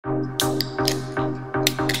I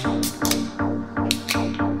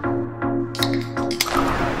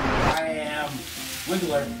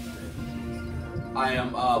am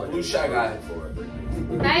Blue Shy Guy.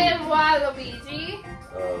 I am Waluigi.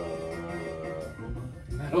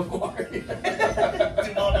 Metal Mario. You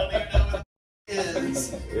all don't even know what it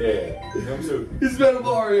is. Yeah, him too. He's Metal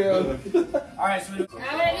Mario. Alright, so I'm gonna do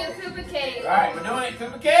Koopa Cake. alright, we're doing it.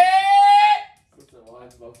 Koopa Cake!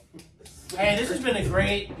 Hey, this has been a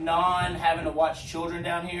great non-having to watch children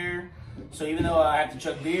down here. So even though I have to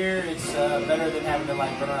chug beer, it's better than having to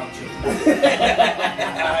like run around with children.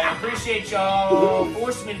 I appreciate y'all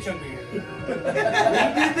forcing me to chug beer. You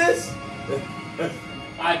did this?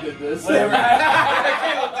 I did this. Whatever.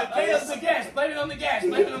 Caleb's the guest. Blame it on the gas.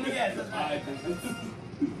 Blame it on the gas. That's fine. I did this.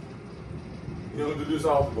 You don't do this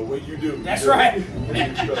often, but when you do. That's right.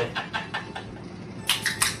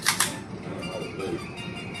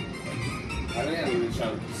 I think I need to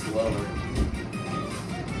chug slower.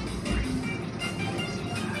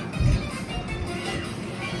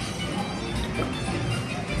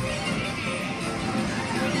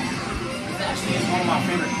 Actually, it's one of my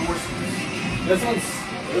favorite courses. This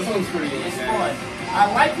one's pretty good. It's fun.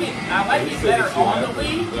 I like it better on the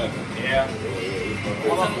Wii. Yeah.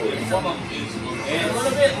 It's a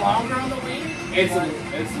little bit longer on the Wii.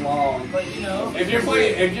 It's long. But you know, if you're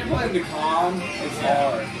playing the calm, it's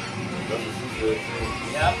hard.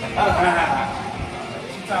 Yep.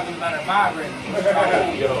 She's talking about her vibrator.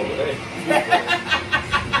 Yo, hey.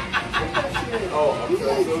 Oh,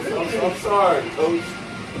 I'm sorry, Coach.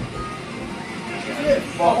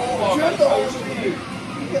 You're the old dude.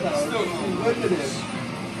 Still look at this.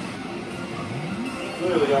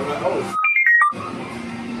 Clearly, I'm not.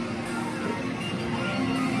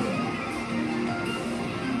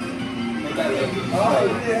 Oh,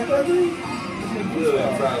 yeah, clearly,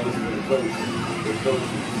 I'm trying to listen to the coach. The coaches.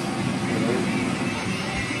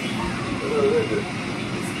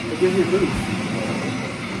 it gives you a boost.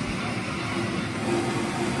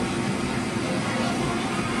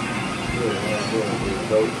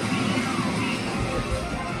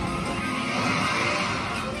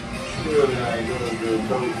 Clearly, I ain't doing good,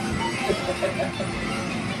 coach.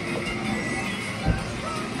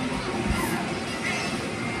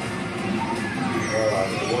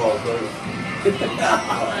 The wall, coach. I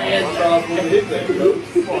thought I was supposed to hit that, coach.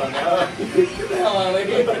 Come on now. Get the hell out of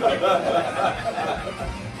here.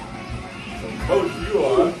 Coach, you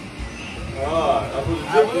are. I'm supposed to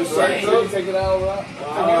dip this, right, coach? Take it out,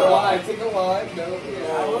 right? Take a line. No,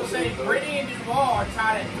 yeah. I will say, Brittany and Duval are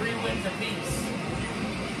tied at 3 wins apiece.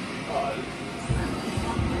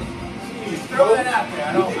 Jeez, Throw coach. that out there. I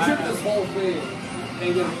You don't. can trip this whole thing and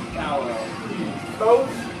get a power out.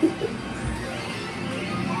 Coach.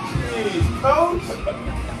 Jeez, coach.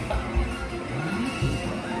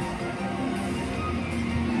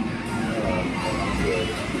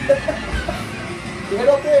 Get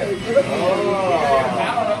up there. Get up there. Oh.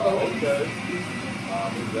 Power up. Okay.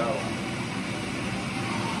 Good job.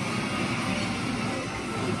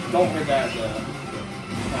 Don't forget the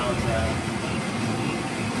power trap.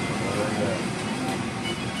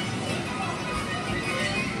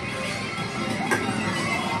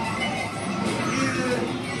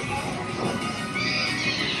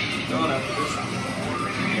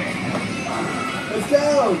 Let's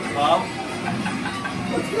go!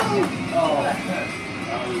 Let's go! Oh.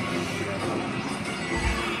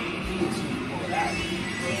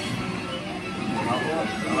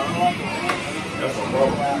 That's a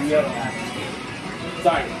problem.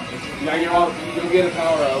 Sorry. You gotta get all, you'll get a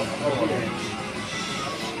power up.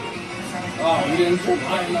 Oh, you didn't jump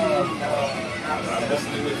high enough. I'm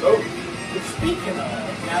listening to coach. Speaking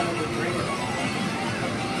of, now that we're drinking,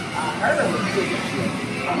 I heard of a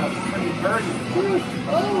pretty birdie.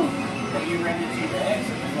 Oh! That you ran into the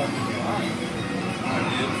exit of the line. I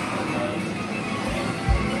did.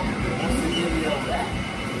 What's the video of that?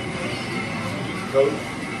 Coach.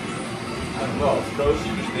 I don't know. Coach,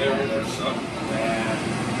 you was there or something.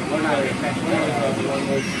 We're not going to catch one.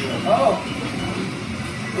 Oh!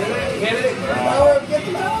 Get it! Get it! Get the power up! Get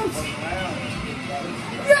the bounce!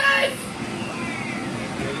 Yes!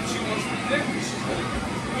 She wants to predict me. She's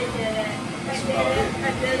going to I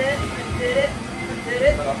did it.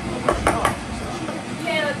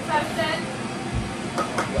 Caleb, stop that.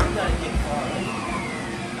 You gotta get far.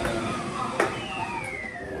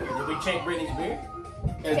 Did we check Brittany's beer?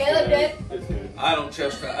 Caleb did. It's good. I don't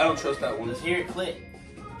trust that one. Let's hear it click.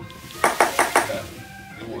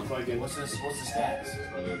 Good one. What's the stats?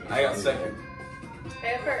 I got second. I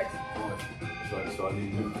got first. Boy. So I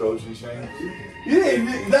need new coaching change. You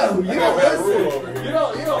didn't know. You don't listen. You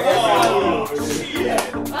don't listen.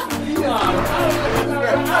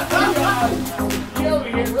 You over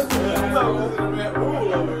here listening.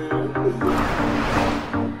 Rule over here.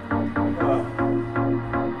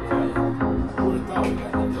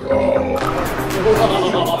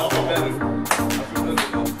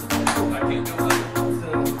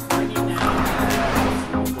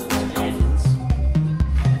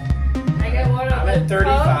 I got one I'm on at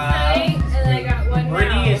 35. and I got one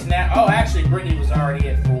Brittany now. is now. Oh, actually, Brittany was already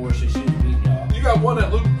at 4, so she was beating y'all. You got one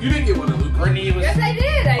at Luke. You didn't get one at Luke. Brittany was. Yes, I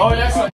did. I Oh, did. that's